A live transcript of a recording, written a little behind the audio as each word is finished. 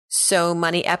So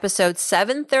Money episode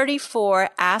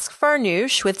 734, Ask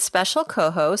Farnoosh with special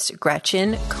co-host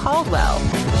Gretchen Caldwell.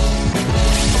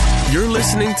 You're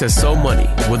listening to So Money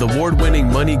with award-winning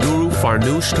money guru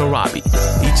Farnoosh Torabi.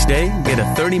 Each day, get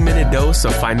a 30-minute dose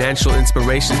of financial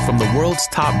inspiration from the world's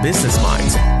top business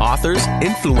minds, authors,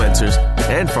 influencers,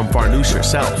 and from Farnoosh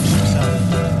herself.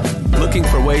 Looking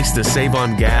for ways to save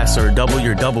on gas or double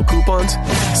your double coupons?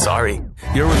 Sorry,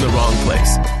 you're in the wrong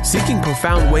place. Seeking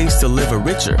profound ways to live a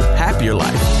richer, happier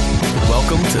life.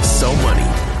 Welcome to So Money.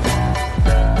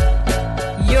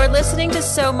 You're listening to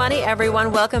So Money,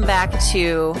 everyone. Welcome back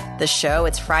to the show.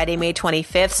 It's Friday, May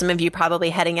 25th. Some of you probably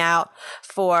heading out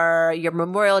for your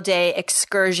Memorial Day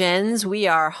excursions. We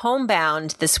are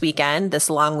homebound this weekend, this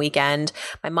long weekend.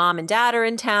 My mom and dad are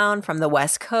in town from the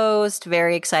West Coast.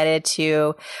 Very excited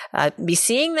to be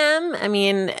seeing them. I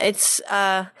mean, it's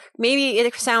maybe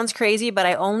it sounds crazy, but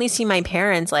I only see my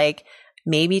parents like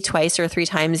maybe twice or three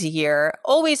times a year,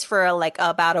 always for like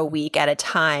about a week at a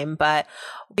time. But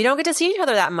we don't get to see each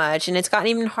other that much. And it's gotten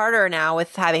even harder now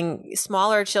with having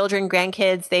smaller children,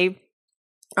 grandkids. They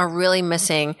are really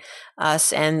missing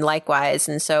us and likewise.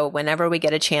 And so whenever we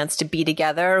get a chance to be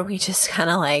together, we just kind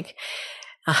of like,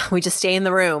 we just stay in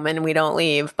the room and we don't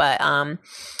leave. But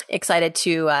excited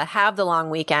to have the long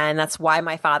weekend. That's why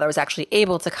my father was actually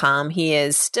able to come. He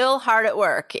is still hard at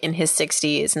work in his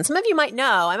 60s. And some of you might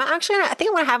know, I think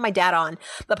I'm going to have my dad on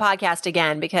the podcast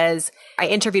again because I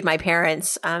interviewed my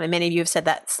parents. And many of you have said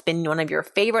that's been one of your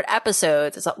favorite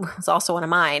episodes. It's also one of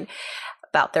mine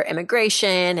about their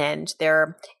immigration and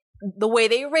the way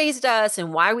they raised us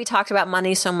and why we talked about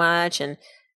money so much. And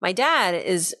my dad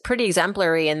is pretty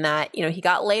exemplary in that, he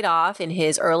got laid off in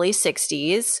his early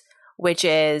 60s, which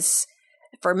is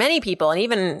for many people. And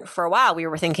even for a while, we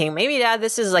were thinking, maybe Dad,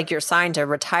 this is like your sign to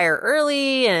retire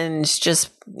early and just,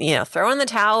 throw in the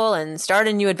towel and start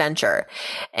a new adventure.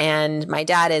 And my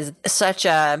dad is such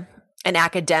an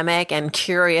academic and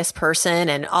curious person.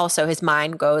 And also his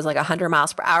mind goes like 100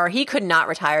 miles per hour. He could not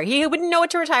retire. He wouldn't know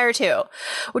what to retire to,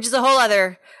 which is a whole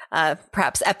other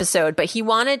perhaps episode, but he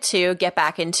wanted to get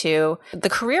back into the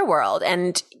career world.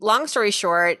 And long story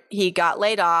short, he got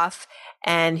laid off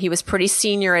and he was pretty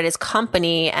senior at his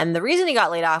company. And the reason he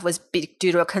got laid off was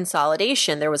due to a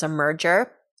consolidation. There was a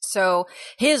merger. So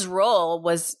his role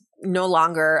was no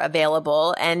longer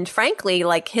available. And frankly,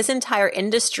 like his entire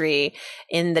industry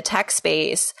in the tech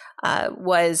space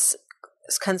was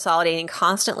consolidating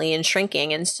constantly and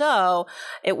shrinking. And so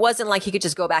it wasn't like he could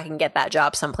just go back and get that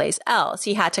job someplace else.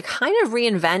 He had to kind of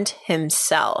reinvent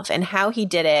himself. And how he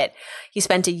did it, he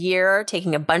spent a year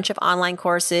taking a bunch of online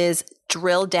courses,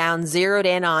 drilled down, zeroed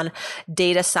in on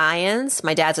data science.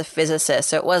 My dad's a physicist,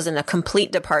 so it wasn't a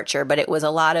complete departure, but it was a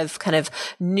lot of kind of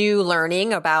new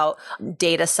learning about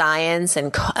data science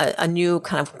and a new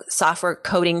kind of software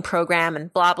coding program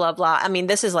and blah, blah, blah. I mean,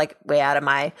 this is like way out of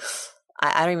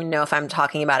I don't even know if I'm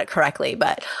talking about it correctly,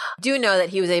 but do know that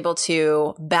he was able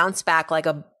to bounce back like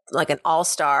an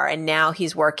all-star. And now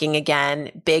he's working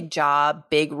again, big job,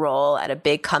 big role at a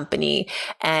big company.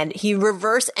 And he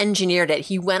reverse engineered it.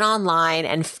 He went online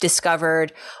and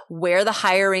discovered where the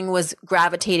hiring was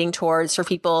gravitating towards for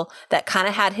people that kind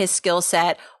of had his skill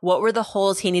set. What were the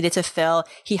holes he needed to fill?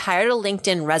 He hired a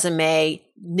LinkedIn resume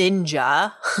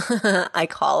ninja, I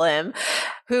call him,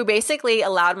 who basically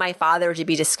allowed my father to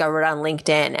be discovered on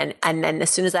LinkedIn. And then as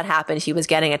soon as that happened, he was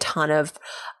getting a ton of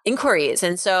inquiries.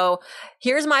 And so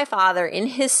here's my father in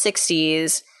his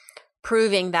 60s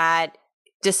proving that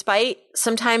despite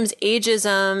sometimes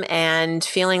ageism and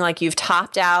feeling like you've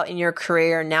topped out in your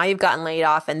career, now you've gotten laid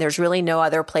off and there's really no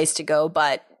other place to go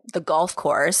but the golf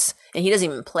course. And he doesn't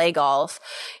even play golf.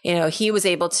 He was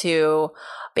able to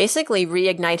basically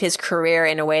reignite his career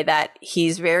in a way that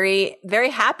he's very, very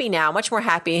happy now, much more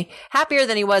happier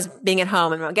than he was being at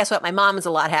home. And guess what? My mom is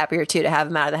a lot happier too to have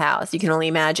him out of the house. You can only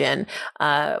imagine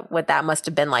what that must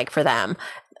have been like for them.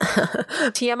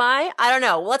 TMI? I don't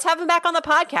know. Let's have him back on the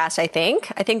podcast, I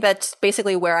think. I think that's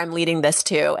basically where I'm leading this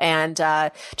to. And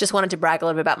just wanted to brag a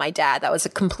little bit about my dad. That was a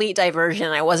complete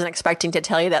diversion. I wasn't expecting to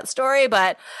tell you that story,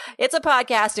 but it's a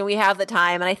podcast and we have the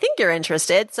time and I think you're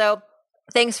interested. So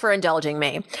thanks for indulging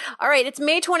me. All right. It's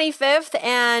May 25th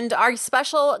and our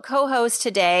special co-host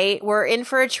today, we're in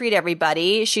for a treat,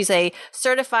 everybody. She's a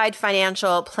certified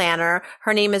financial planner.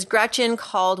 Her name is Gretchen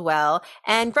Caldwell.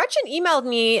 And Gretchen emailed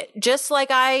me just like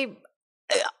I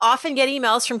often get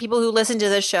emails from people who listen to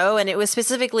the show. And it was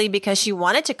specifically because she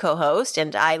wanted to co-host.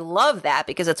 And I love that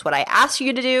because it's what I asked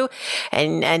you to do.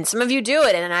 And some of you do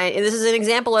it. And this is an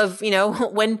example of,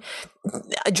 when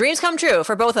dreams come true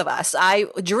for both of us. I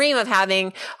dream of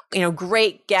having,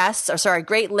 great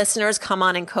great listeners come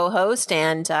on and co-host.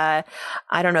 And I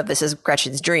don't know if this is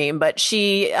Gretchen's dream, but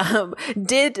she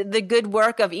did the good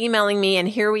work of emailing me. And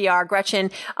here we are,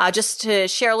 Gretchen. Just to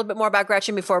share a little bit more about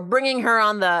Gretchen before bringing her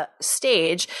on the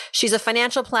stage. She's a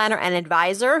financial planner and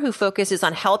advisor who focuses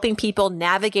on helping people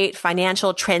navigate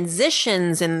financial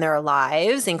transitions in their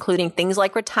lives, including things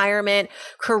like retirement,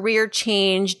 career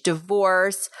change,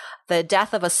 divorce, the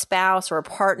death of a spouse or a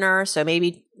partner. So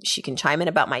maybe she can chime in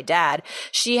about my dad.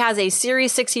 She has a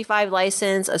Series 65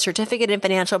 license, a certificate in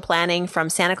financial planning from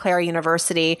Santa Clara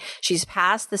University. She's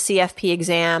passed the CFP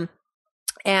exam.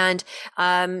 And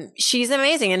she's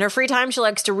amazing. In her free time, she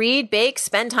likes to read, bake,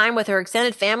 spend time with her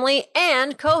extended family,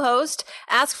 and co-host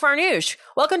Ask Farnoosh.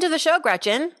 Welcome to the show,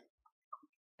 Gretchen.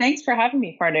 Thanks for having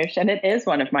me, Farnoosh. And it is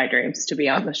one of my dreams to be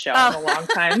on the show.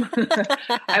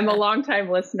 I'm a long time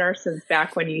listener since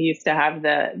back when you used to have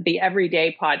the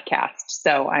Everyday podcast.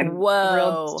 So I'm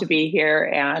thrilled to be here.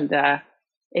 And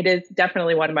it is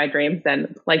definitely one of my dreams.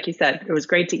 And like you said, it was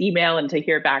great to email and to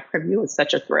hear back from you. It was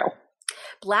such a thrill.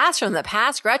 Blast from the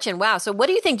past, Gretchen. Wow. So what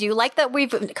do you think? Do you like that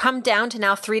we've come down to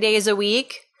now 3 days a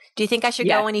week? Do you think I should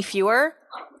go any fewer?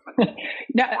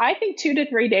 No, I think 2 to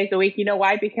 3 days a week. You know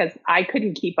why? Because I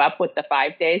couldn't keep up with the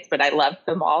 5 days, but I loved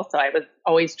them all. So I was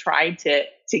always trying to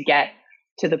get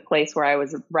to the place where I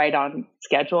was right on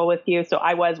schedule with you. So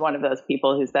I was one of those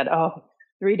people who said,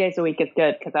 3 days a week is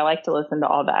good, because I like to listen to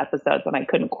all the episodes and I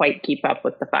couldn't quite keep up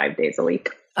with the 5 days a week.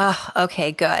 Oh,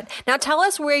 okay, good. Now tell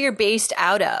us where you're based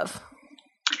out of.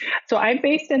 So I'm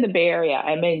based in the Bay Area.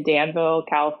 I'm in Danville,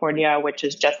 California, which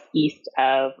is just east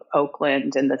of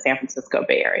Oakland in the San Francisco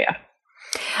Bay Area.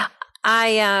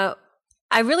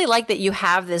 I really like that you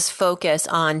have this focus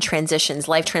on transitions,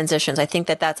 life transitions. I think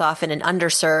that that's often an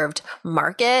underserved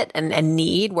market and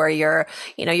need, where you're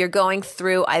going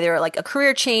through either like a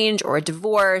career change or a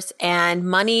divorce, and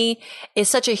money is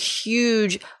such a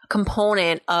huge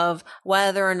component of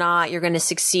whether or not you're going to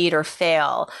succeed or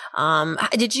fail.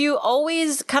 Did you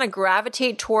always kind of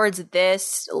gravitate towards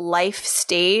this life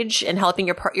stage and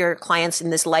helping your clients in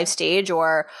this life stage,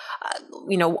 or,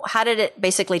 how did it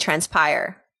basically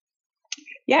transpire?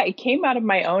 Yeah, it came out of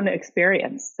my own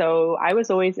experience. So I was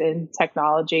always in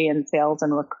technology and sales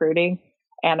and recruiting.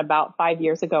 And about 5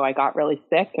 years ago, I got really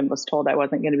sick and was told I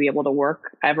wasn't going to be able to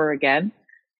work ever again.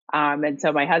 And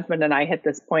so my husband and I hit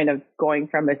this point of going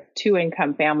from a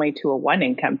 2-income family to a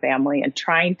 1-income family and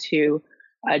trying to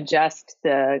adjust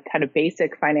the kind of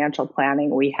basic financial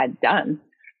planning we had done.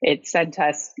 It sent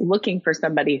us looking for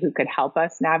somebody who could help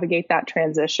us navigate that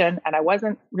transition. And I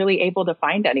wasn't really able to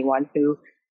find anyone who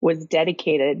was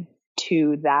dedicated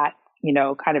to that,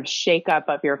 kind of shakeup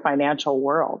of your financial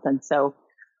world. And so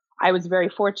I was very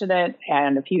fortunate.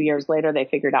 And a few years later, they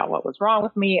figured out what was wrong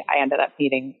with me. I ended up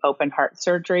needing open heart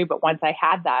surgery. But once I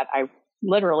had that, I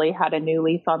literally had a new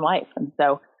lease on life. And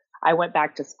so I went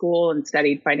back to school and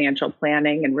studied financial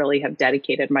planning, and really have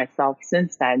dedicated myself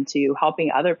since then to helping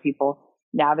other people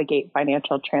navigate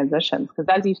financial transitions. Because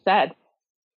as you said,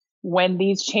 when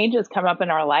these changes come up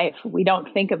in our life, we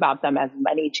don't think about them as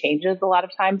many changes a lot of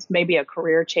times. Maybe a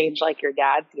career change like your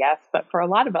dad's, yes. But for a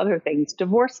lot of other things,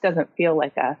 divorce doesn't feel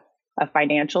like a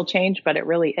financial change, but it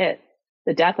really is.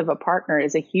 The death of a partner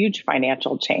is a huge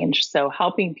financial change. So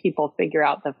helping people figure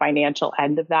out the financial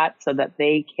end of that so that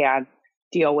they can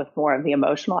deal with more of the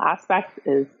emotional aspects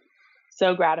is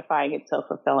so gratifying. It's so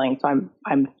fulfilling. So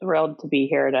I'm thrilled to be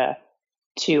here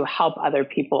to help other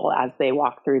people as they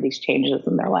walk through these changes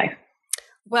in their life.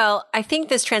 Well, I think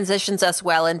this transitions us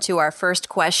well into our first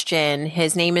question.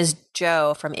 His name is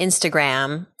Joe from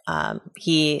Instagram.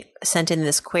 He sent in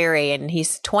this query, and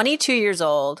he's 22 years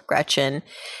old, Gretchen.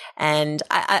 And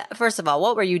I first of all,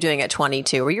 what were you doing at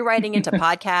 22? Were you writing into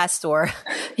podcasts or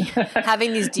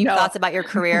having these deep thoughts about your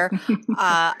career?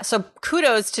 So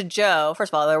kudos to Joe.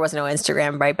 First of all, there was no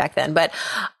Instagram right back then. But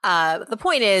the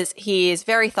point is, he's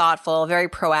very thoughtful, very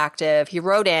proactive. He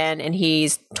wrote in, and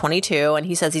he's 22, and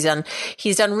he says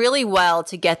he's done really well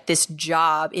to get this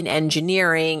job in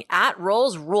engineering at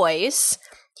Rolls-Royce.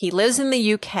 He lives in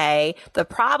the UK. The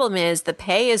problem is the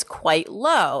pay is quite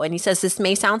low. And he says this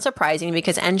may sound surprising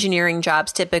because engineering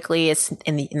jobs typically,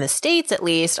 in the States at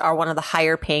least, are one of the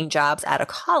higher paying jobs out of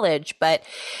college. But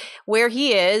where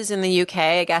he is in the UK,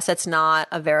 I guess it's not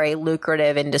a very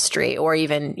lucrative industry, or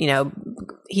even,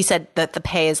 he said that the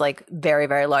pay is like very,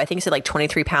 very low. I think he said like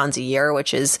 £23 a year,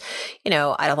 which is, I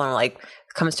don't know, like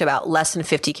comes to about less than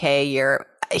 $50K a year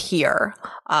here,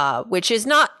 which is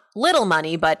not little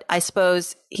money, but I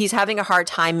suppose he's having a hard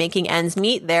time making ends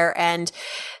meet there. And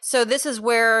so this is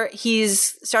where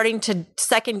he's starting to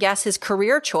second guess his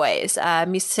career choice.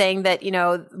 He's saying that,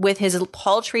 with his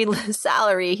paltry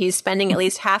salary, he's spending at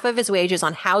least half of his wages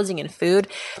on housing and food.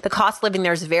 The cost of living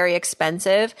there is very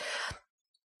expensive.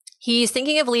 He's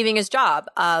thinking of leaving his job.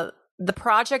 The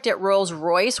project at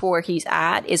Rolls-Royce where he's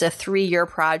at is a 3-year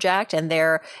project, and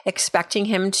they're expecting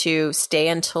him to stay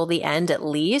until the end at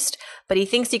least. But he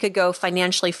thinks he could go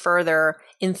financially further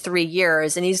in 3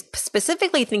 years. And he's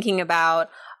specifically thinking about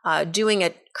doing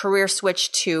a career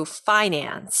switch to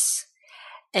finance.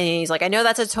 And he's like, I know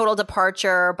that's a total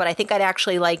departure, but I think I'd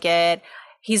actually like it.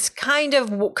 He's kind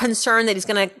of concerned that he's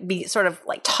going to be sort of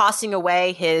like tossing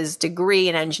away his degree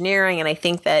in engineering. And I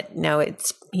think that,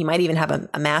 he might even have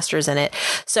a master's in it.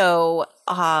 So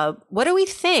what do we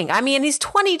think? I mean, he's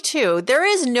 22.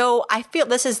 I feel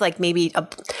this is like maybe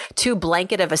too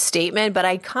blanket of a statement, but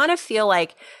I kind of feel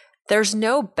like there's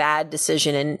no bad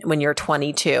decision when you're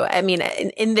 22. I mean,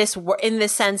 in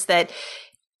this sense that,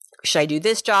 should I do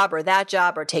this job or that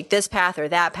job or take this path or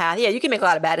that path? Yeah, you can make a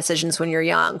lot of bad decisions when you're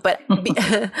young. But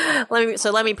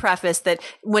let me preface that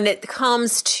when it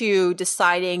comes to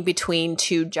deciding between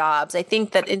two jobs, I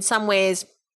think that in some ways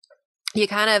you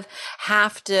kind of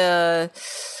have to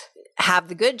have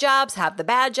the good jobs, have the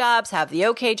bad jobs, have the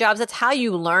okay jobs. That's how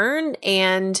you learn.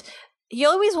 And he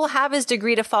always will have his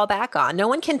degree to fall back on. No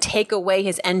one can take away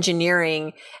his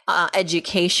engineering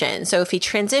education. So if he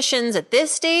transitions at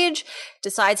this stage,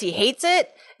 decides he hates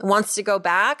it and wants to go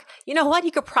back, you know what?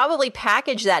 He could probably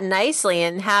package that nicely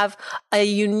and have a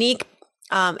unique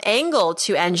angle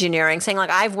to engineering, saying like,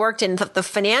 I've worked in the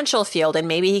financial field, and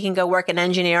maybe he can go work in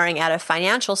engineering at a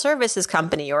financial services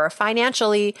company or a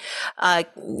financially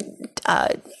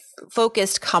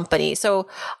focused company. So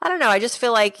I don't know. I just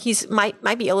feel like he's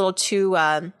might be a little too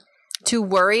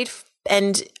worried.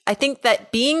 And I think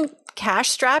that being cash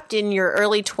strapped in your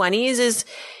early 20s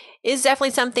is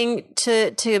definitely something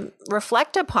to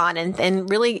reflect upon and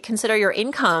really consider your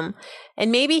income.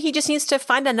 And maybe he just needs to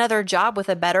find another job with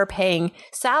a better paying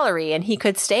salary, and he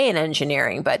could stay in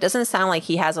engineering, but it doesn't sound like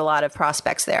he has a lot of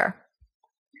prospects there.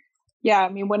 Yeah. I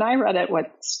mean, when I read it,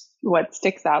 what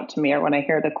sticks out to me, or when I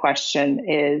hear the question,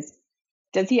 is,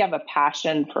 does he have a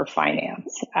passion for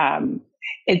finance?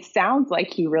 It sounds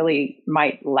like he really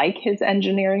might like his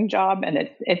engineering job. And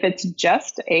if it's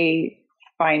just a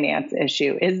finance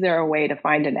issue, is there a way to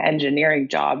find an engineering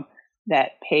job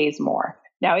that pays more?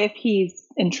 Now, if he's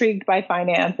intrigued by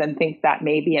finance and thinks that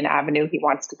may be an avenue he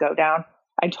wants to go down,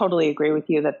 I totally agree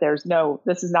with you that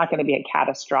this is not going to be a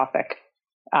catastrophic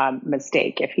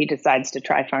mistake if he decides to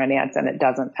try finance and it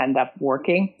doesn't end up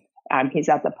working. He's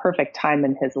at the perfect time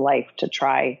in his life to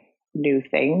try new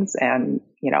things. And,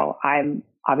 I'm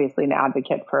obviously an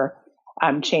advocate for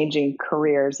changing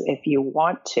careers if you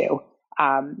want to.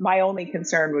 My only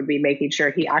concern would be making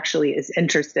sure he actually is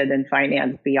interested in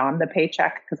finance beyond the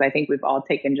paycheck, because I think we've all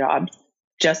taken jobs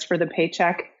just for the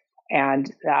paycheck.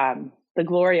 And the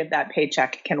glory of that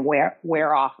paycheck can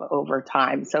wear off over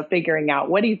time. So figuring out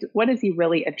what is he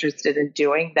really interested in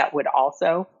doing that would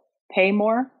also pay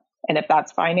more. And if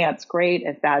that's finance, great.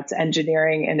 If that's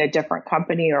engineering in a different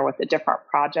company or with a different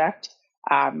project,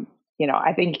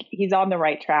 I think he's on the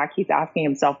right track. He's asking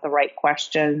himself the right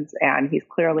questions, and he's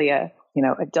clearly a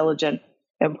diligent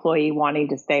employee wanting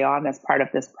to stay on as part of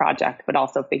this project, but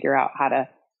also figure out how to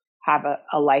have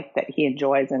a life that he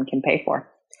enjoys and can pay for.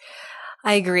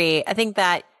 I agree. I think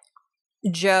that,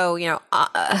 Joe,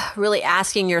 really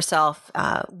asking yourself,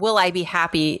 will I be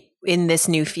happy in this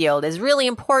new field is really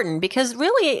important, because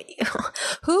really,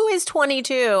 who is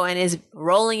 22 and is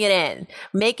rolling it in,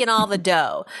 making all the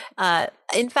dough?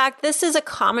 In fact, this is a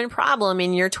common problem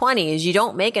in your 20s. You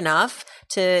don't make enough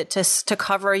to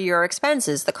cover your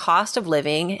expenses. The cost of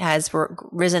living has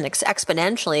risen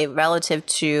exponentially relative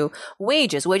to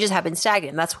wages. Wages have been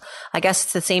stagnant. That's, I guess,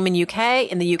 it's the same in the UK,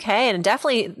 and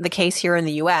definitely the case here in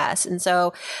the US. And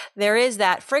so there is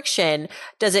that friction.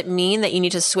 Does it mean that you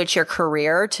need to switch your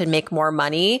career to make more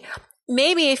money?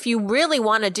 Maybe if you really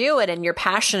want to do it and you're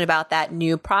passionate about that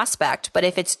new prospect. But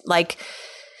if it's like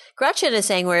Gretchen is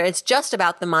saying, where it's just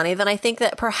about the money, then I think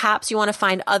that perhaps you want to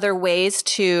find other ways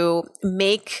to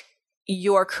make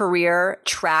your career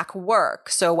track work.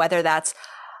 So whether that's,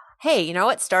 hey,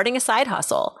 starting a side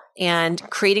hustle and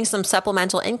creating some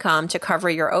supplemental income to cover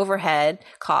your overhead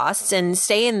costs and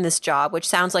stay in this job, which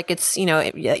sounds like it's,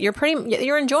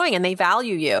 you're enjoying and they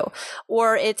value you,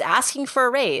 or it's asking for a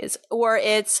raise, or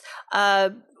it's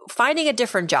finding a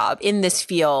different job in this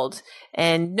field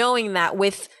and knowing that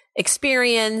with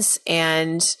experience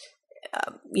and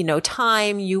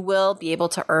time, you will be able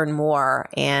to earn more,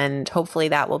 and hopefully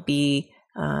that will be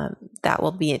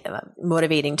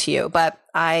motivating to you. But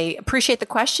I appreciate the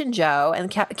question, Joe,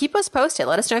 and keep us posted.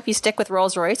 Let us know if you stick with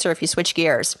Rolls-Royce or if you switch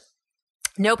gears.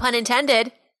 No pun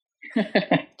intended.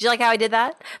 Did you like how I did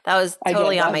that? That was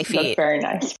totally on my feet. That's very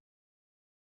nice.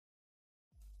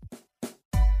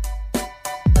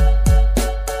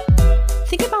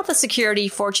 Think about the security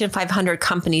Fortune 500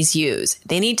 companies use.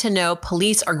 They need to know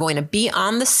police are going to be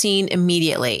on the scene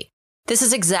immediately. This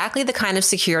is exactly the kind of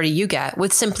security you get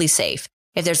with SimpliSafe.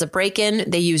 If there's a break-in,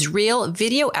 they use real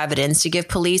video evidence to give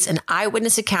police an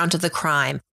eyewitness account of the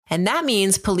crime. And that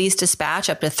means police dispatch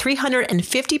up to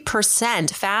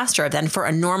 350% faster than for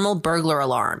a normal burglar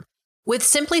alarm. With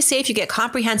SimpliSafe, you get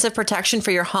comprehensive protection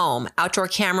for your home. Outdoor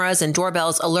cameras and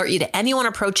doorbells alert you to anyone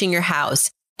approaching your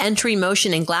house. Entry,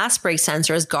 motion, and glass break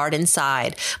sensors guard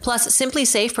inside. Plus,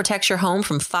 SimpliSafe protects your home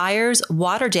from fires,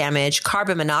 water damage,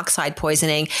 carbon monoxide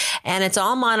poisoning, and it's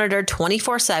all monitored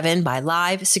 24/7 by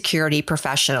live security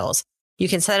professionals. You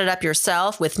can set it up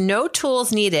yourself with no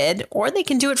tools needed, or they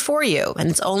can do it for you. And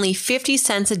it's only 50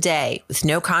 cents a day with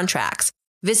no contracts.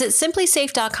 Visit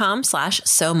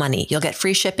simplysafe.com/SoMoney. You'll get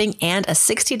free shipping and a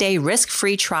 60-day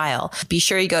risk-free trial. Be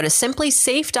sure you go to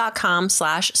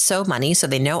simplysafe.com/SoMoney so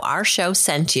they know our show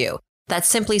sent you.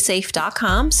 That's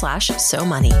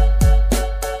simplysafe.com/SoMoney.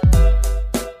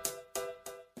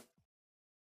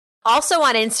 Also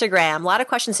on Instagram, a lot of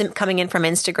questions coming in from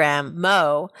Instagram.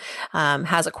 Mo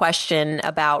has a question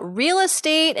about real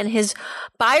estate and his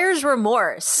buyer's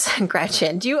remorse.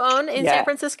 Gretchen, do you own in San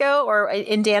Francisco or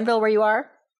in Danville where you are?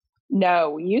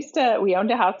 No, we owned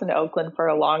a house in Oakland for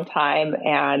a long time.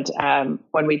 And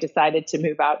when we decided to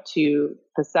move out to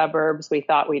the suburbs, we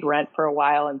thought we'd rent for a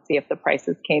while and see if the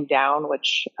prices came down,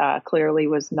 which clearly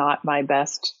was not my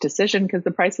best decision because the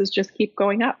prices just keep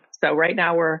going up. So right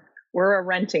now we're a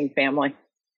renting family.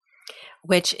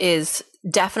 Which is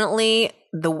definitely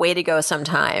the way to go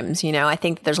sometimes. I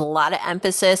think there's a lot of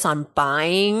emphasis on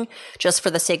buying just for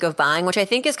the sake of buying, which I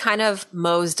think is kind of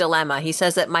Mo's dilemma. He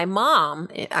says that my mom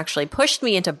actually pushed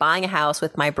me into buying a house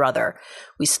with my brother.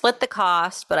 We split the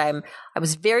cost, but I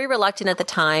was very reluctant at the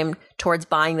time towards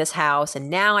buying this house. And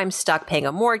now I'm stuck paying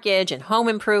a mortgage and home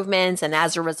improvements. And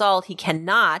as a result, he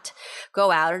cannot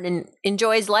go out and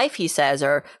enjoy his life, he says,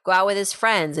 or go out with his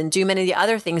friends and do many of the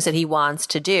other things that he wants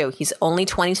to do. He's only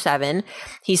 27.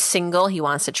 He's single. He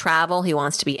wants to travel. He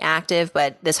wants to be active,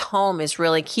 but this home is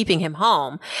really keeping him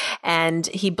home. And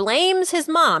he blames his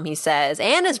mom, he says,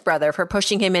 and his brother for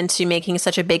pushing him into making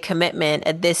such a big commitment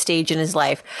at this stage in his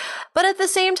life. But at the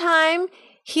same time,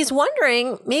 he's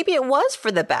wondering maybe it was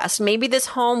for the best. Maybe this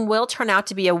home will turn out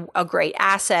to be a great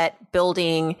asset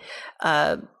building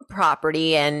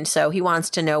property. And so he wants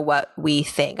to know what we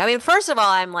think. I mean, first of all,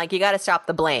 I'm like, you got to stop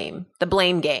the blame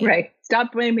game. Right.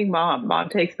 Stop blaming mom. Mom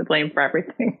takes the blame for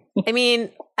everything. I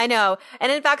mean, I know. And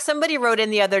in fact, somebody wrote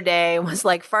in the other day and was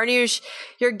like, Farnoosh,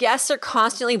 your guests are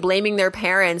constantly blaming their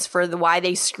parents for why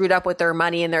they screwed up with their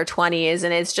money in their 20s.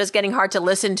 And it's just getting hard to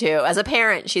listen to as a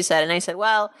parent, she said. And I said,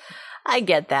 well, I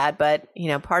get that. But,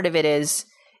 part of it is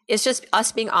just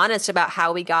us being honest about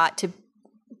how we got to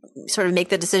sort of make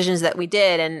the decisions that we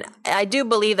did. And I do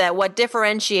believe that what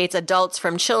differentiates adults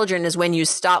from children is when you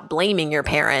stop blaming your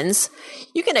parents.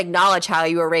 You can acknowledge how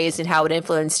you were raised and how it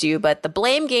influenced you, but the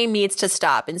blame game needs to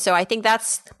stop. And so I think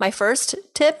that's my first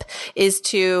tip, is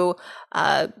to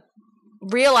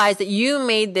realize that you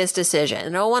made this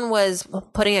decision. No one was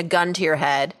putting a gun to your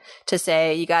head to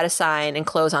say, you got to sign and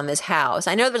close on this house.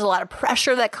 I know there's a lot of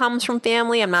pressure that comes from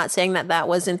family. I'm not saying that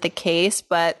wasn't the case,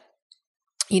 but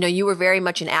you were very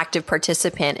much an active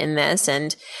participant in this,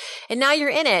 and now you're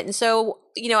in it. And so,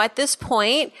 at this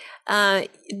point,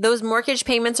 those mortgage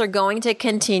payments are going to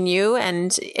continue,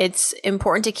 and it's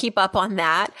important to keep up on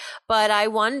that. But I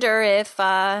wonder if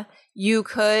you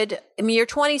could, you're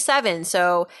 27.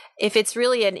 So if it's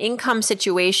really an income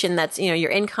situation that's, your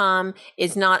income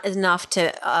is not enough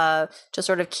to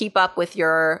sort of keep up with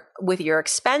your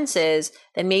expenses,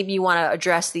 then maybe you want to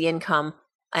address the income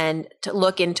and to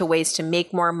look into ways to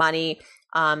make more money.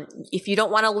 If you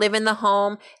don't want to live in the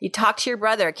home, you talk to your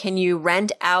brother. Can you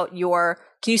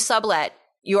sublet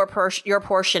your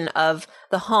portion of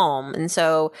the home? And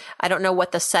so I don't know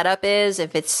what the setup is,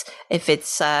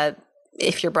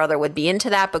 if your brother would be into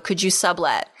that, but could you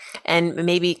sublet and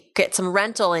maybe get some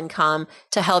rental income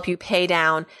to help you pay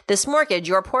down this mortgage,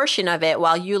 your portion of it,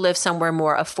 while you live somewhere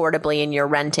more affordably and you're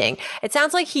renting? It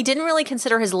sounds like he didn't really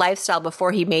consider his lifestyle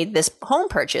before he made this home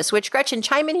purchase, which, Gretchen,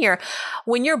 chime in here.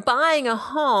 When you're buying a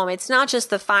home, it's not just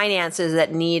the finances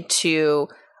that need to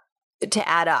to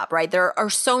add up, right? There are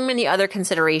so many other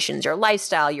considerations, your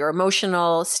lifestyle, your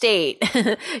emotional state,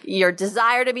 your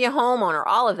desire to be a homeowner,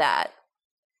 all of that.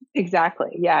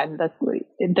 Exactly. Yeah.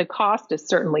 And the cost is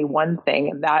certainly one thing.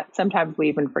 And that sometimes we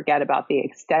even forget about the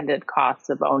extended costs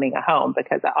of owning a home,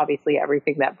 because obviously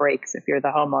everything that breaks, if you're the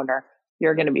homeowner,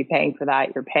 you're going to be paying for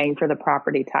that. You're paying for the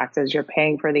property taxes. You're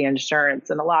paying for the insurance.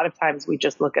 And a lot of times we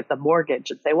just look at the mortgage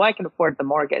and say, well, I can afford the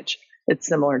mortgage. It's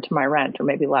similar to my rent or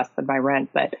maybe less than my rent.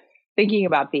 But thinking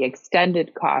about the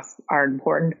extended costs are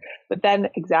important. But then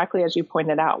exactly as you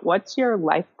pointed out, what's your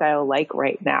lifestyle like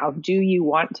right now? Do you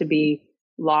want to be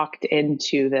locked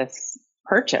into this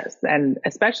purchase? And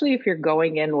especially if you're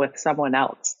going in with someone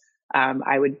else,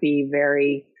 I would be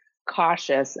very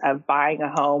cautious of buying a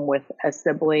home with a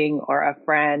sibling or a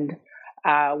friend,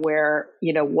 where,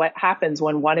 what happens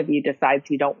when one of you decides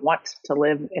you don't want to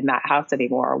live in that house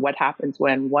anymore? Or what happens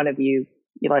when one of you,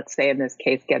 let's say in this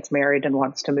case, gets married and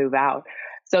wants to move out?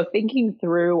 So thinking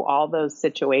through all those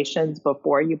situations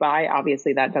before you buy,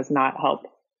 obviously that does not help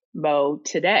Mo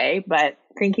today, but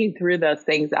thinking through those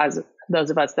things as those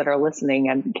of us that are listening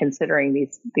and considering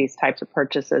these types of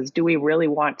purchases, do we really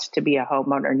want to be a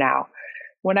homeowner now?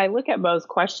 When I look at Mo's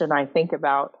question, I think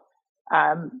about,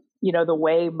 the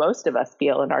way most of us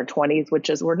feel in our 20s, which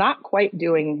is we're not quite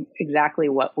doing exactly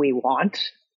what we want.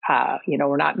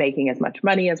 We're not making as much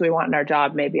money as we want in our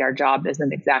job. Maybe our job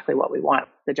isn't exactly what we want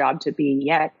the job to be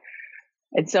yet.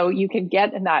 And so you can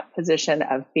get in that position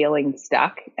of feeling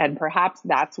stuck. And perhaps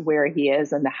that's where he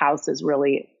is. And the house is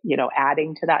really,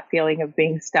 adding to that feeling of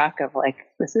being stuck, of like,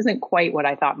 this isn't quite what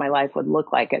I thought my life would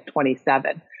look like at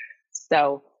 27.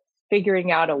 So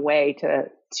figuring out a way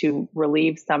to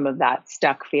relieve some of that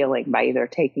stuck feeling by either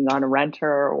taking on a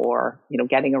renter or,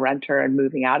 getting a renter and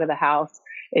moving out of the house.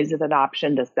 Is it an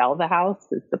option to sell the house?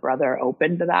 Is the brother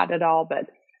open to that at all? But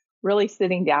really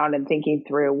sitting down and thinking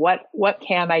through what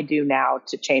can I do now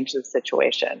to change the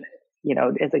situation?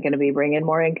 Is it going to be bring in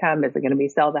more income? Is it going to be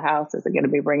sell the house? Is it going to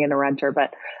be bring in a renter?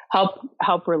 But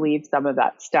help relieve some of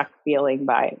that stuck feeling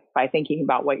by thinking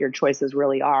about what your choices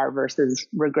really are versus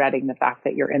regretting the fact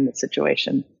that you're in the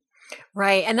situation.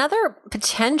 Right. Another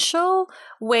potential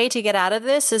way to get out of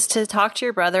this is to talk to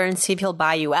your brother and see if he'll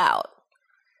buy you out.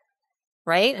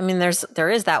 Right? I mean, there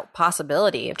is that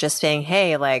possibility of just saying,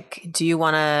 hey, like, do you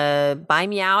want to buy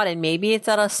me out? And maybe it's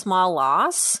at a small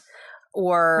loss,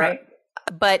 or, right.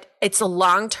 But it's a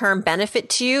long-term benefit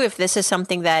to you. If this is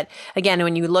something that, again,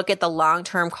 when you look at the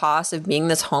long-term cost of being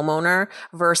this homeowner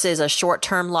versus a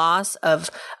short-term loss of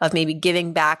maybe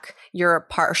giving back your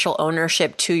partial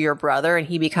ownership to your brother and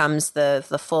he becomes the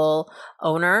full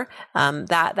owner,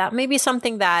 that may be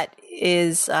something that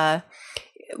is,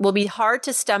 will be hard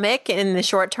to stomach in the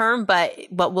short term, but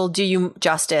will do you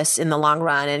justice in the long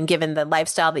run. And given the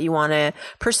lifestyle that you want to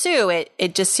pursue,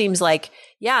 it just seems like,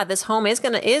 yeah, this home is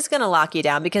gonna lock you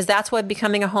down, because that's what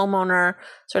becoming a homeowner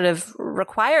sort of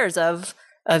requires of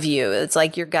you. It's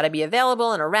like you've got to be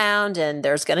available and around, and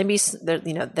there are going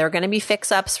to be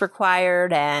fix ups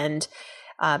required, and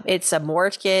it's a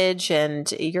mortgage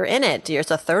and you're in it.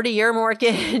 It's a 30-year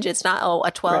mortgage. It's not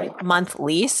a 12-month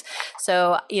lease.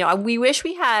 So, we wish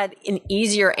we had an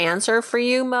easier answer for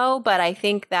you, Mo, but I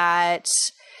think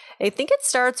it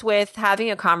starts with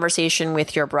having a conversation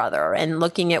with your brother and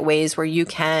looking at ways where you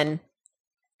can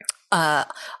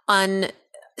untether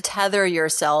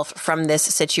yourself from this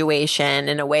situation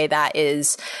in a way that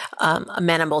is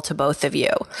amenable to both of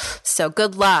you. So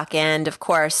good luck. And of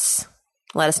course,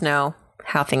 let us know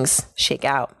how things shake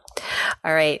out.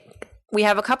 All right. We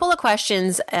have a couple of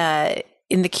questions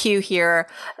in the queue here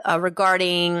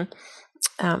regarding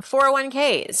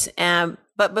 401ks.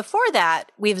 But before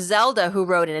that, we have Zelda, who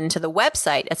wrote it into the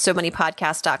website at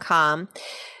somanypodcasts.com,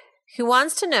 who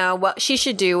wants to know what she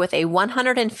should do with a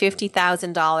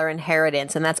 $150,000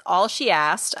 inheritance. And that's all she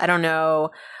asked. I don't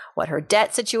know what her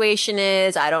debt situation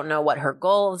is. I don't know what her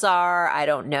goals are. I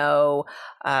don't know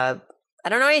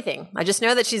anything. I just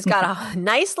know that she's got a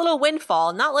nice little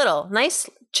windfall, nice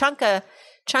chunk of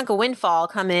windfall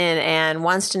come in, and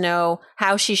wants to know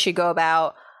how she should go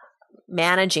about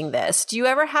managing this. Do you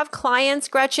ever have clients,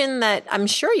 Gretchen, that I'm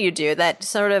sure you do, that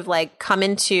sort of like come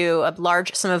into a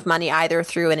large sum of money either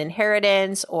through an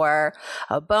inheritance or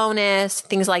a bonus,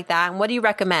 things like that? And what do you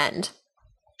recommend?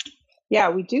 Yeah,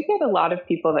 we do get a lot of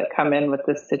people that come in with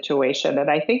this situation. And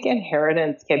I think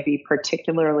inheritance can be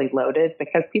particularly loaded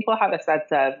because people have a sense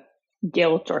of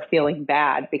guilt or feeling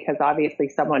bad because obviously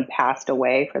someone passed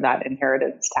away for that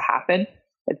inheritance to happen.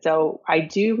 And so I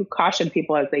do caution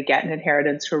people as they get an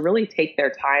inheritance to really take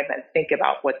their time and think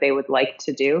about what they would like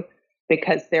to do.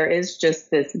 because there is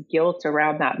just this guilt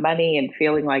around that money and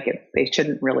feeling like they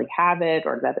shouldn't really have it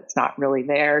or that it's not really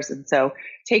theirs. And so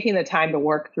taking the time to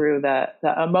work through the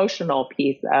emotional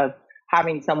piece of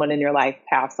having someone in your life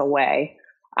pass away.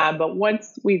 But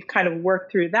once we've kind of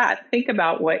worked through that, think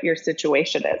about what your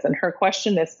situation is. And her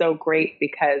question is so great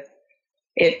because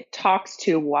it talks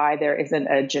to why there isn't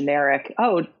a generic,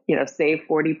 save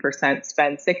 40%,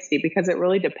 spend 60%, because it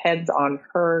really depends on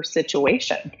her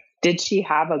situation. Did she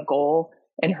have a goal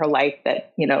in her life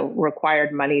that,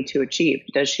 required money to achieve?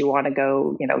 Does she want to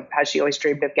go, has she always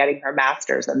dreamed of getting her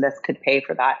master's and this could pay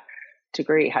for that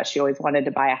degree? Has she always wanted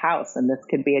to buy a house and this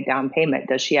could be a down payment?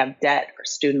 Does she have debt or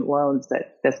student loans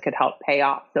that this could help pay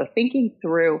off? So thinking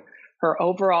through her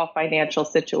overall financial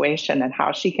situation and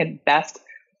how she can best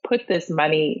put this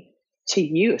money to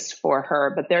use for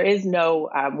her. But there is no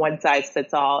one size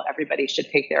fits all. Everybody should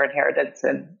take their inheritance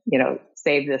and,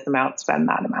 save this amount, spend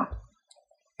that amount.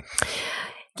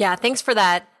 Yeah. Thanks for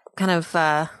that kind of,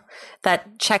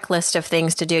 that checklist of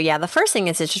things to do. Yeah. The first thing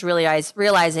is just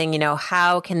realizing,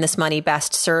 how can this money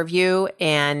best serve you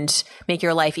and make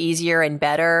your life easier and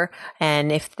better?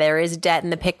 And if there is debt in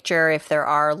the picture, if there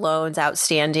are loans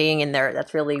outstanding and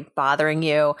that's really bothering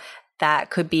you,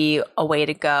 that could be a way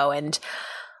to go. And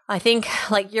I think,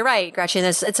 you're right, Gretchen,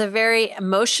 it's a very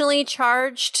emotionally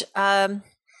charged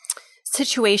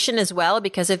situation as well,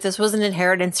 because if this was an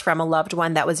inheritance from a loved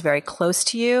one that was very close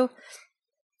to you,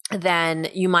 then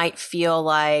you might feel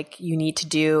like you need to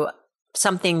do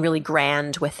something really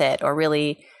grand with it, or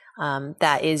really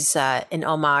that is an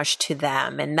homage to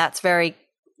them. And that's very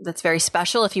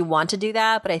special if you want to do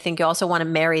that. But I think you also want to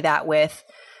marry that with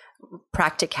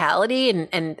practicality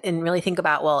and really think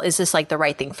about, well, is this the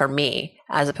right thing for me,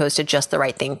 as opposed to just the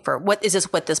right thing for what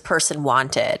this person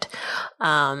wanted.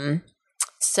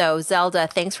 So Zelda,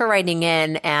 thanks for writing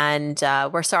in, and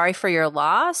we're sorry for your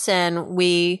loss, and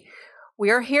we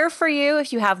are here for you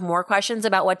if you have more questions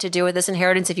about what to do with this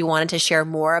inheritance. If you wanted to share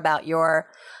more about your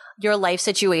life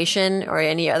situation or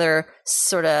any other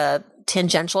sort of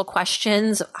tangential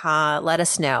questions, let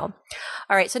us know.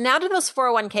 All right, so now to those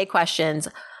 401k questions.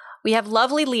 We have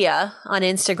lovely Leah on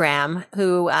Instagram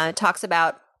who talks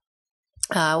about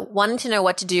wanting to know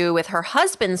what to do with her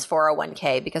husband's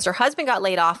 401k because her husband got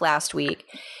laid off last week.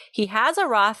 He has a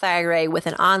Roth IRA with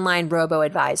an online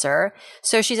robo-advisor.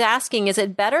 So she's asking, is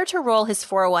it better to roll his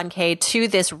 401k to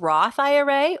this Roth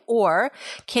IRA, or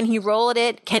should he roll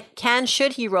it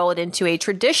into a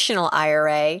traditional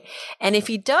IRA? And if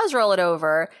he does roll it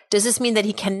over, does this mean that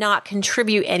he cannot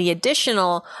contribute any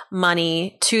additional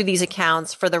money to these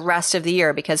accounts for the rest of the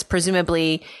year? Because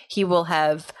presumably he will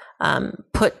have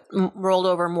rolled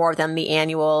over more than the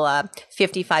annual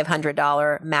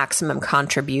 $5,500 maximum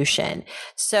contribution.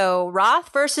 So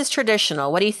Roth versus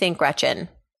traditional. What do you think, Gretchen?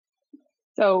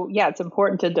 So yeah, it's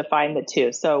important to define the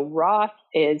two. So Roth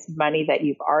is money that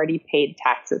you've already paid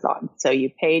taxes on. So you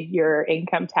paid your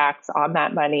income tax on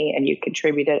that money and you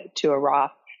contribute it to a Roth.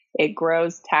 It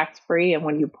grows tax-free. And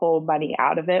when you pull money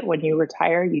out of it, when you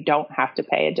retire, you don't have to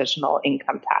pay additional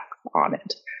income tax on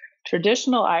it.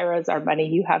 Traditional IRAs are money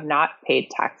you have not paid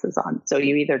taxes on. So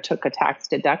you either took a tax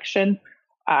deduction.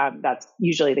 That's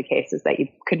usually the case, is that you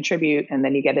contribute and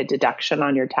then you get a deduction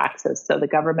on your taxes. So the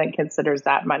government considers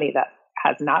that money that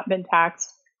has not been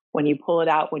taxed. When you pull it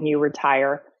out, when you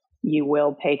retire, you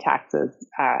will pay taxes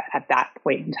at that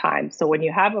point in time. So when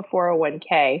you have a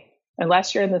 401k,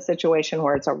 unless you're in the situation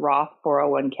where it's a Roth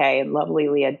 401k, and lovely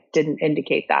Leah didn't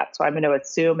indicate that. So I'm going to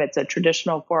assume it's a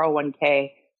traditional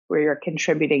 401k where you're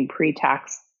contributing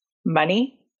pre-tax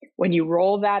money. When you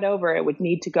roll that over, it would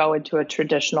need to go into a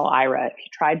traditional IRA. If you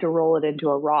tried to roll it into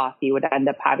a Roth, you would end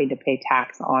up having to pay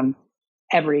tax on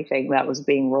everything that was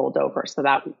being rolled over. So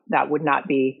that would not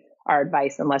be our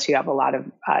advice unless you have a lot of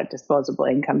disposable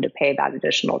income to pay that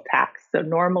additional tax. So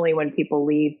normally when people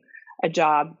leave a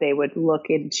job, they would look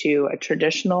into a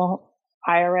traditional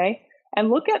IRA. And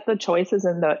look at the choices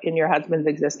in your husband's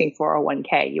existing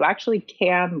 401k. You actually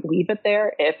can leave it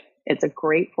there if it's a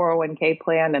great 401k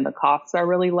plan and the costs are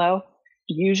really low.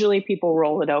 Usually people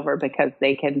roll it over because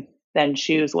they can then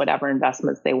choose whatever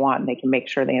investments they want. And they can make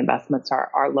sure the investments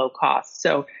are low cost.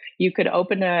 So you could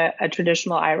open a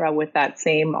traditional IRA with that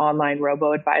same online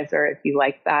robo-advisor if you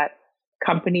like that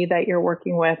company that you're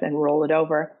working with, and roll it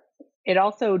over. It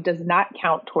also does not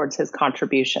count towards his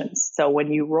contributions. So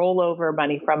when you roll over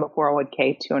money from a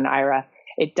 401k to an IRA,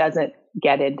 it doesn't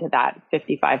get into that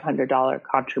 $5,500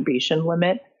 contribution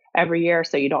limit every year.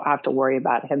 So you don't have to worry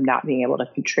about him not being able to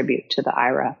contribute to the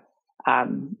IRA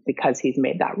because he's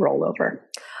made that rollover.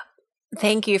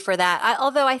 Thank you for that.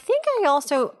 Although I think I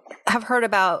also have heard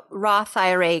about Roth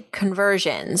IRA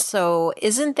conversions. So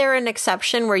isn't there an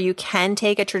exception where you can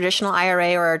take a traditional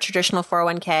IRA or a traditional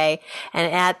 401k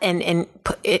and add and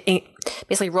put it,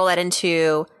 basically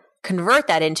convert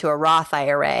that into a Roth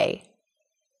IRA?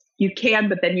 You can,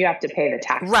 but then you have to pay the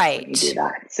tax when you do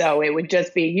that. So it would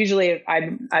just be, usually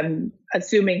I'm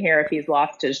assuming here, if he's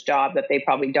lost his job, that they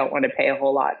probably don't want to pay a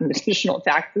whole lot in additional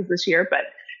taxes this year. But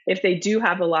if they do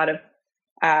have a lot of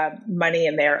money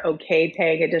and they're okay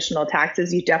paying additional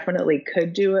taxes, you definitely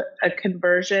could do a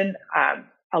conversion.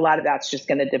 A lot of that's just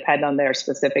going to depend on their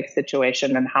specific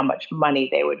situation and how much money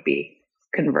they would be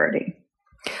converting.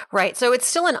 Right. So it's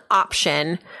still an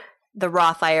option, the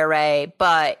Roth IRA,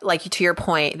 but like to your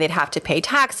point, they'd have to pay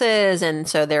taxes. And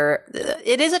so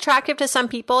it is attractive to some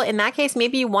people. In that case,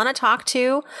 maybe you want to talk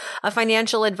to a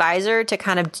financial advisor to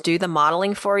kind of do the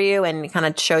modeling for you and kind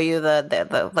of show you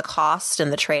the cost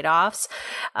and the trade-offs.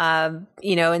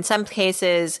 In some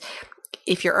cases,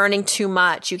 if you're earning too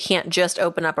much, you can't just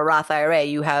open up a Roth IRA.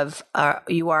 You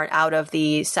are out of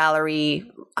the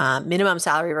salary, maximum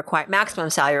salary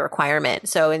requirement.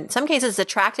 So in some cases, it's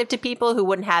attractive to people who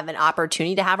wouldn't have an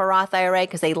opportunity to have a Roth IRA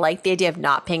because they like the idea of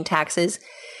not paying taxes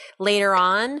later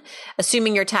on,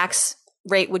 assuming your tax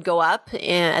rate would go up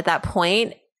at that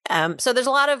point. So there's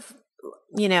a lot of,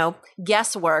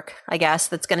 guesswork, I guess,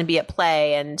 that's going to be at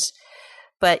play.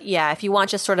 But yeah, if you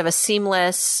want just sort of a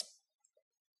seamless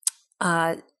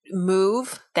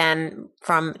move, then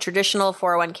from traditional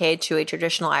 401k to a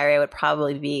traditional IRA would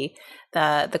probably be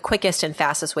the quickest and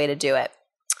fastest way to do it.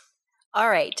 All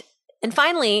right. And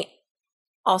finally,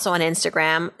 also on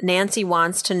Instagram, Nancy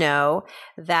wants to know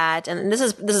that, and this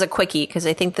is a quickie because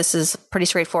I think this is a pretty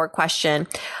straightforward question.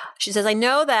 She says, I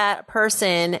know that a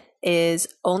person is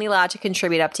only allowed to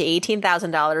contribute up to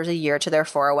 $18,000 a year to their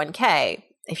 401k.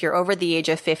 If you're over the age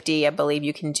of 50, I believe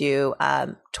you can do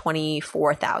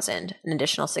 24,000, an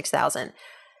additional 6,000.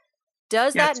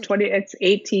 It's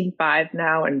 18.5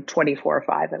 now and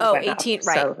 24.5. Oh, 18,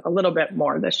 right. So a little bit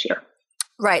more this year.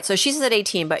 Right. So she said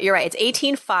 18, but you're right. It's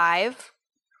 18.5. I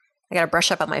got to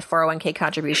brush up on my 401k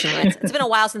contribution. It's been a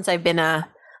while since I've been an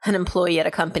employee at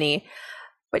a company.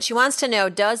 But she wants to know,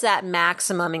 does that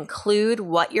maximum include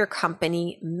what your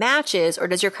company matches, or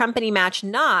does your company match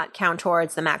not count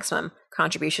towards the maximum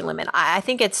contribution limit? I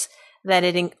think it's that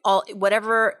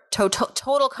whatever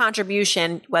total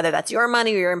contribution, whether that's your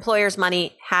money or your employer's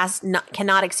money,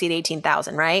 cannot exceed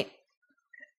 18,000, right?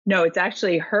 No, it's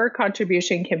actually her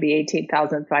contribution can be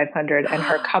 18,500 and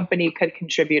her company could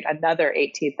contribute another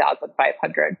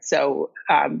 18,500. So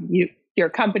your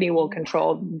company will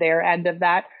control their end of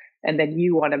that. And then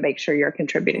you want to make sure you're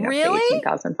contributing up to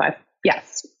 18,500.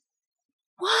 Yes.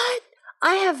 What?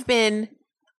 I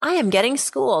am getting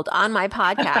schooled on my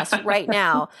podcast right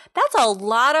now. That's a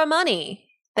lot of money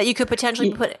that you could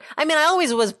potentially put. I mean, I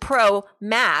always was pro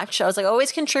match. I was like,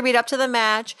 always contribute up to the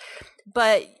match.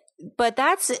 But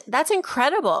that's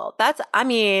incredible.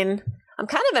 I'm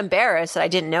kind of embarrassed that I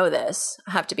didn't know this.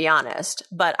 I have to be honest,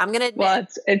 but I'm going to admit. Well,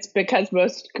 it's because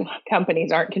most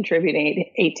companies aren't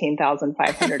contributing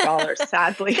 $18,500,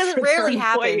 sadly. Because it rarely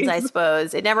happens, I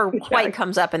suppose. It never quite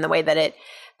comes up in the way that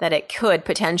it could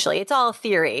potentially. It's all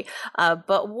theory.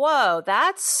 But whoa,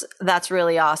 that's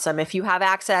really awesome. If you have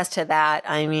access to that,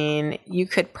 I mean, you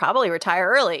could probably retire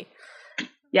early.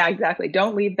 Yeah, exactly.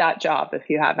 Don't leave that job if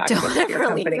you have access to your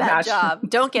company match.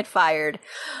 Don't get fired.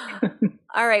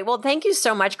 All right. Well, thank you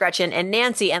so much, Gretchen and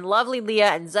Nancy and lovely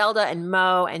Leah and Zelda and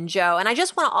Mo and Joe. And I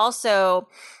just want to also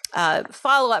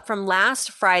follow up from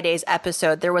last Friday's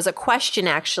episode. There was a question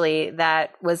actually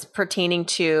that was pertaining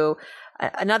to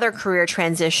another career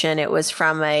transition. It was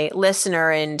from a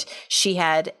listener and she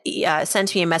had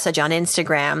sent me a message on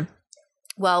Instagram.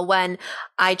 Well, when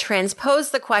I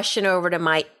transposed the question over to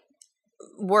my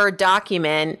Word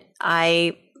document,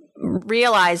 I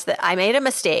realized that I made a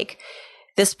mistake.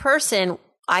 This person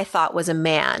I thought was a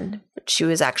man, but she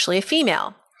was actually a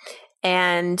female.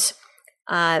 And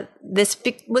this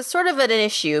was sort of an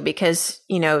issue because,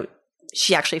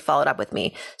 she actually followed up with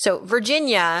me. So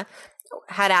Virginia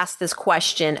had asked this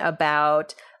question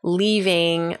about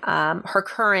leaving her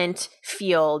current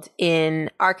field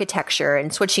in architecture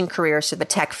and switching careers to the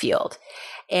tech field.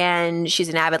 And she's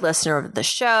an avid listener of the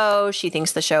show. She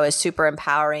thinks the show is super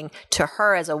empowering to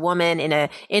her as a woman in an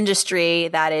industry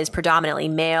that is predominantly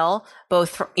male,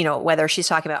 both, whether she's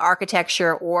talking about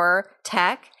architecture or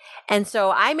tech. And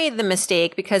so I made the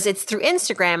mistake because it's through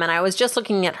Instagram and I was just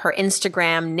looking at her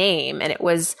Instagram name and it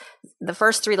was the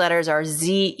first three letters are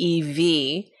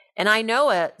ZEV. And I know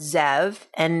a Zev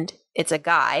and it's a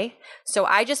guy. So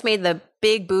I just made the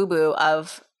big boo-boo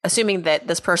of assuming that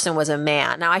this person was a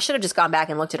man. Now, I should have just gone back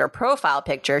and looked at her profile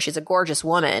picture. She's a gorgeous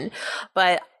woman,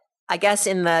 but I guess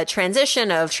in the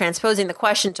transition of transposing the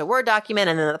question to Word document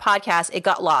and then the podcast, it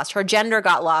got lost. Her gender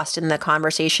got lost in the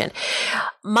conversation.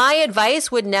 My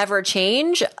advice would never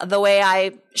change. The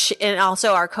way and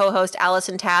also our co-host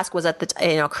Allison Task was at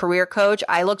the career coach.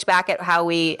 I looked back at how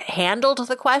we handled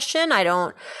the question. I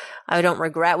don't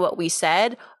regret what we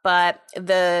said, but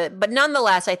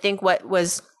nonetheless, I think what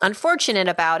was unfortunate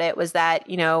about it was that,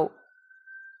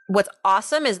 what's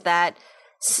awesome is that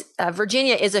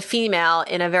Virginia is a female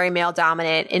in a very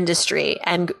male-dominant industry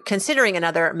and considering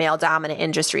another male-dominant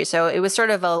industry. So it was sort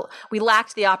of we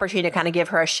lacked the opportunity to kind of give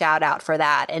her a shout out for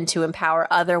that and to empower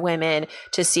other women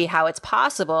to see how it's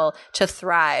possible to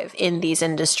thrive in these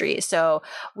industries. So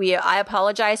I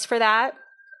apologize for that.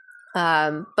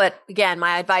 But again,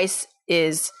 my advice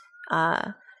is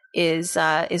what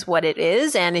it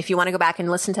is. And if you want to go back and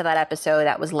listen to that episode,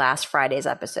 that was last Friday's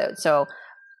episode. So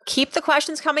keep the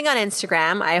questions coming on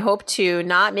Instagram. I hope to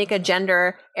not make a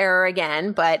gender error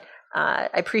again, but I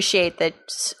appreciate that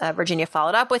Virginia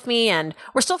followed up with me and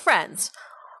we're still friends.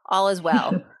 All is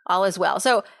well. All is well.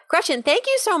 So Gretchen, thank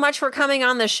you so much for coming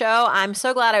on the show. I'm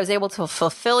so glad I was able to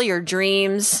fulfill your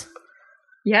dreams.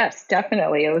 Yes,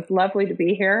 definitely. It was lovely to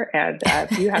be here. And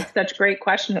you have such great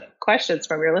questions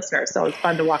from your listeners. So it was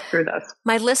fun to walk through those.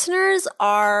 My listeners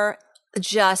are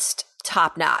just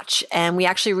top notch. And we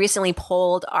actually recently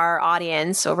polled our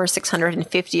audience. Over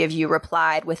 650 of you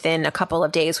replied within a couple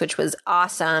of days, which was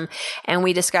awesome. And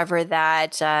we discovered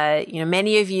that,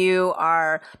 many of you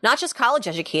are not just college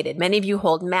educated. Many of you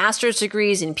hold master's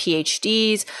degrees and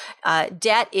PhDs.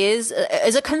 Debt is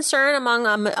a concern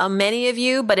among many of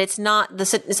you, but it's not the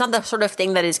sort of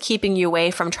thing that is keeping you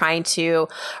away from trying to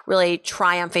really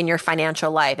triumph in your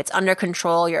financial life. It's under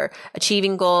control. You're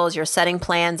achieving goals. You're setting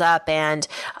plans up. And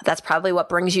that's probably what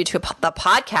brings you to the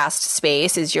podcast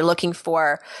space is you're looking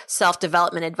for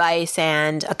self-development advice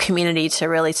and a community to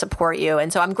really support you.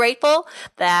 And so I'm grateful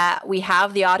that we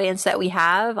have the audience that we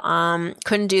have.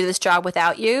 Couldn't do this job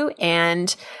without you.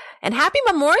 And happy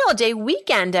Memorial Day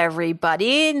weekend,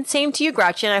 everybody. And same to you,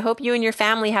 Gretchen. I hope you and your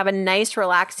family have a nice,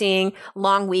 relaxing,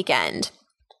 long weekend.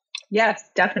 Yes,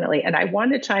 definitely. And I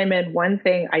want to chime in one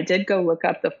thing. I did go look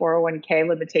up the 401k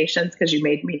limitations because you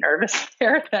made me nervous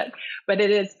there. But it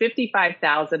is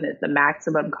 $55,000 is the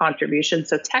maximum contribution.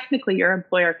 So technically your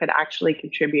employer could actually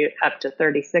contribute up to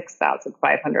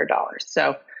 $36,500.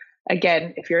 So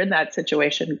again, if you're in that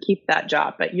situation, keep that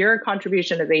job. But your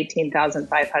contribution is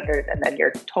 $18,500 and then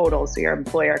your total, so your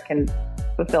employer can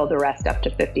fulfill the rest up to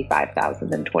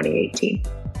 $55,000 in 2018.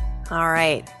 All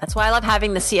right. That's why I love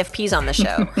having the CFPs on the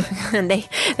show. And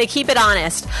they keep it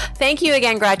honest. Thank you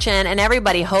again, Gretchen. And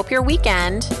everybody, hope your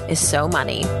weekend is so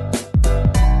money.